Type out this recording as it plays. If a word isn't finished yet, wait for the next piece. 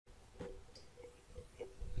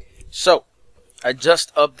So I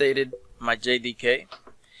just updated my JDK,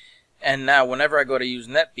 and now whenever I go to use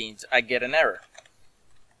NetBeans, I get an error.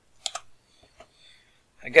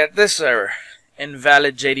 I get this error: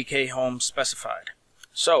 Invalid JDKHome Specified.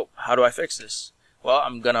 So how do I fix this? Well,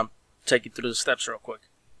 I'm gonna take you through the steps real quick.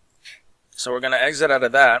 So we're gonna exit out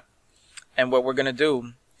of that, and what we're gonna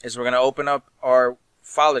do is we're gonna open up our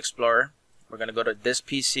file explorer. We're gonna go to this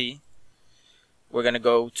PC. We're gonna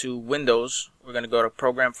go to Windows. We're gonna go to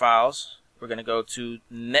Program Files. We're gonna go to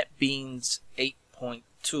NetBeans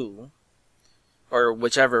 8.2, or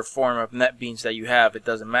whichever form of NetBeans that you have. It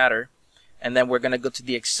doesn't matter. And then we're gonna go to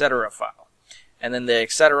the etc. file. And then the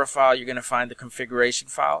etc. file, you're gonna find the configuration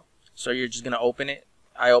file. So you're just gonna open it.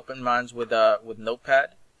 I opened mine with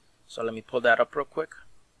Notepad. So let me pull that up real quick.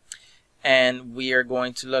 And we are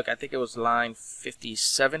going to look, I think it was line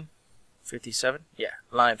 57. 57? Yeah,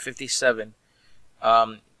 line 57.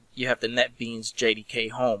 You have the NetBeans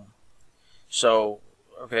JDK Home. So,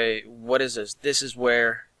 okay, what is this? This is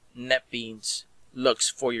where NetBeans looks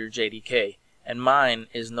for your JDK. And mine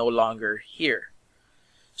is no longer here.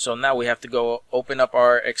 So now we have to go open up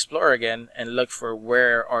our Explorer again and look for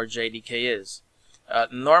where our JDK is.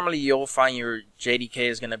 Normally you'll find your JDK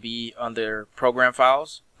is going to be under Program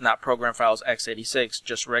Files, not Program Files x86,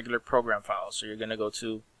 just regular Program Files. So you're going to go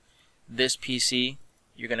to this PC,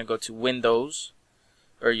 you're going to go to Windows,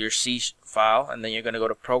 or your C file, and then you're going to go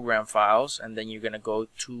to Program Files, and then you're going to go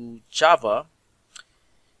to Java,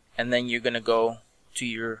 and then you're going to go to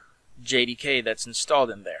your JDK that's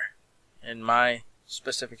installed in there. In my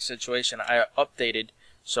specific situation, I updated,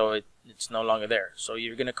 so it's no longer there. So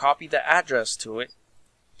you're going to copy the address to it,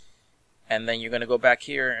 and then you're going to go back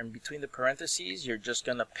here, and between the parentheses you're just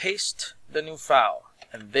going to paste the new file,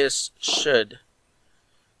 and this should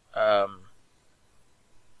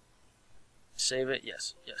save it.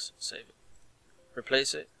 Yes, save it.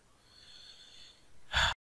 Replace it.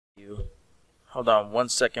 Hold on 1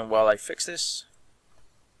 second while I fix this.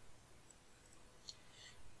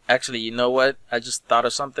 Actually, you know what? I just thought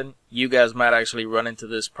of something. You guys might actually run into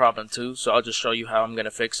this problem too, so I'll just show you how I'm going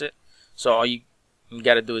to fix it. So all you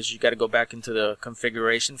got to do is you got to go back into the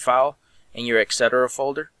configuration file in your etc.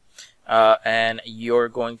 folder, and you're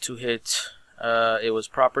going to hit it was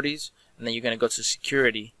properties, and then you're going to go to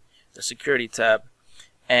security, the security tab,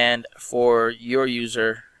 and for your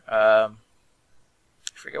user, I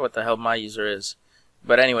forget what the hell my user is,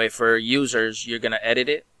 but anyway, for users you're going to edit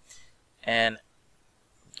it and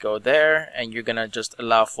go there, and you're gonna just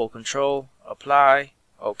allow full control, apply,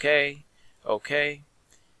 okay,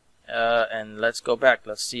 and let's go back.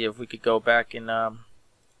 Let's see if we could go back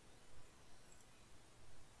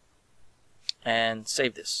and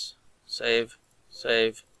save this. Save.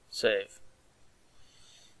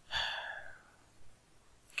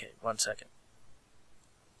 Okay, 1 second.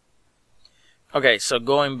 Okay, so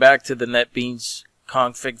going back to the NetBeans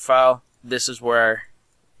config file, this is where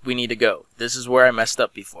we need to go. This is where I messed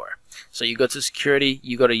up before. So you go to security,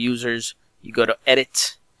 you go to users, you go to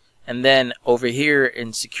edit, and then over here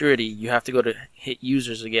in security you have to go to hit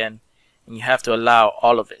users again, and you have to allow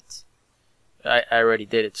all of it. I already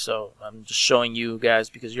did it, so I'm just showing you guys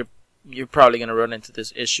because you're probably going to run into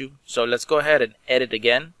this issue. So let's go ahead and edit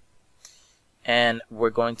again, and we're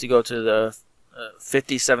going to go to the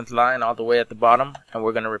 57th line all the way at the bottom, and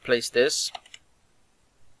we're going to replace this.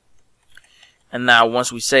 And now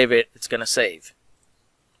once we save it, it's going to save.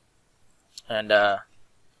 And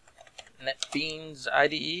NetBeans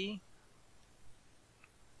IDE,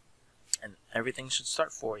 and everything should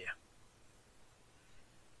start for you.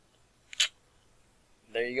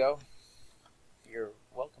 There you go.